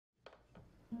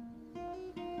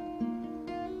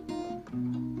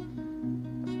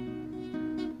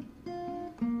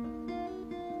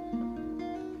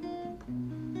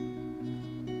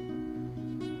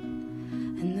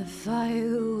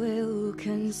fire will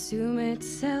consume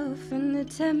itself, and the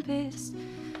tempest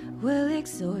will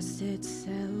exhaust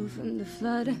itself, and the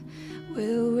flood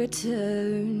will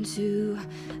return to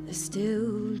the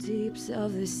still deeps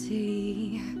of the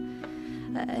sea.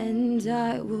 And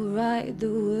I will ride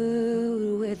the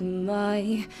world with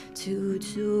my 2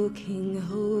 talking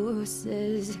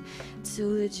horses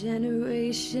till the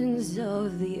generations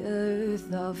of the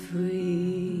earth are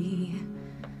free.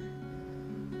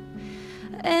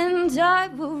 And I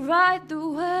will ride the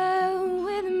world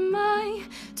with my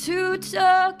 2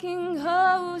 talking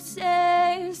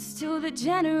horses till the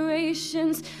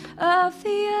generations of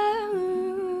the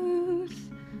earth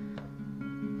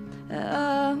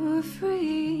are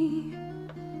free.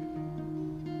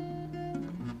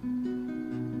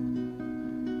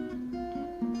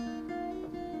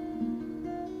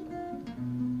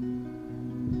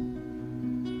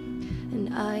 And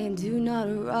I do not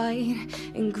ride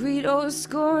in greed or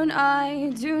scorn,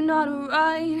 I do not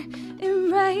ride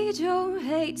in rage or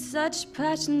hate. Such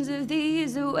passions of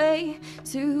these are way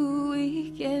too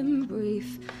weak and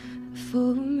brief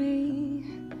for me.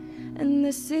 And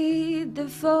the seed that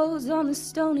falls on the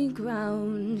stony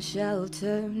ground shall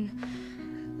turn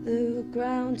the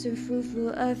ground to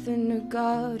fruitful earth, and the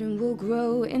garden will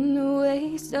grow in the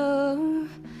waste of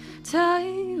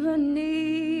tyranny.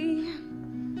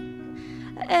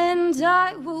 And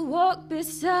I will walk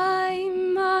beside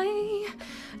my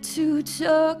 2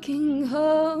 talking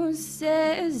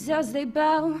horses as they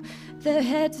bow their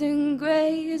heads and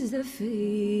graze the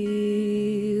fields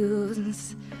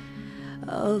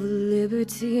of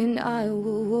liberty. And I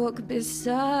will walk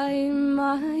beside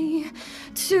my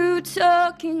 2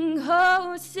 talking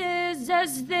horses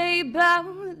as they bow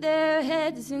their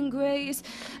heads and graze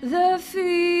the fields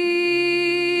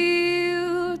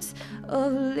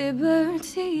of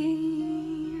liberty.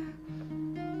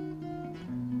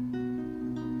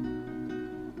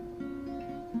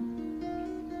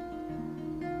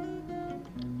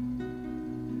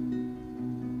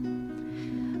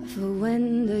 For when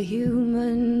the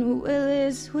human will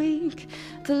is weak,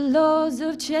 the laws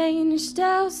of change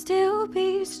shall still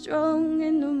be strong,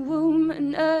 and the womb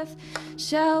and earth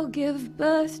shall give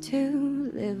birth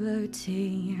to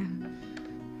liberty.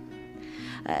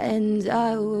 And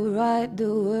I will ride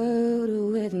the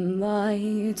world with my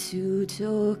 2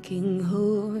 talking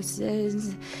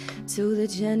horses till the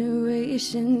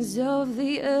generations of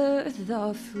the earth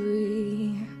are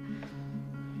free.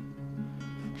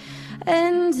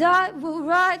 And I will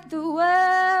ride the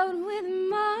world with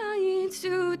my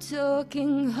 2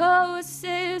 talking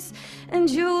horses, and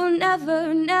you'll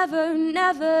never, never,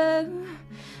 never,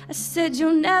 I said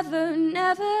you'll never,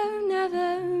 never,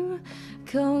 never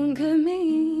conquer me.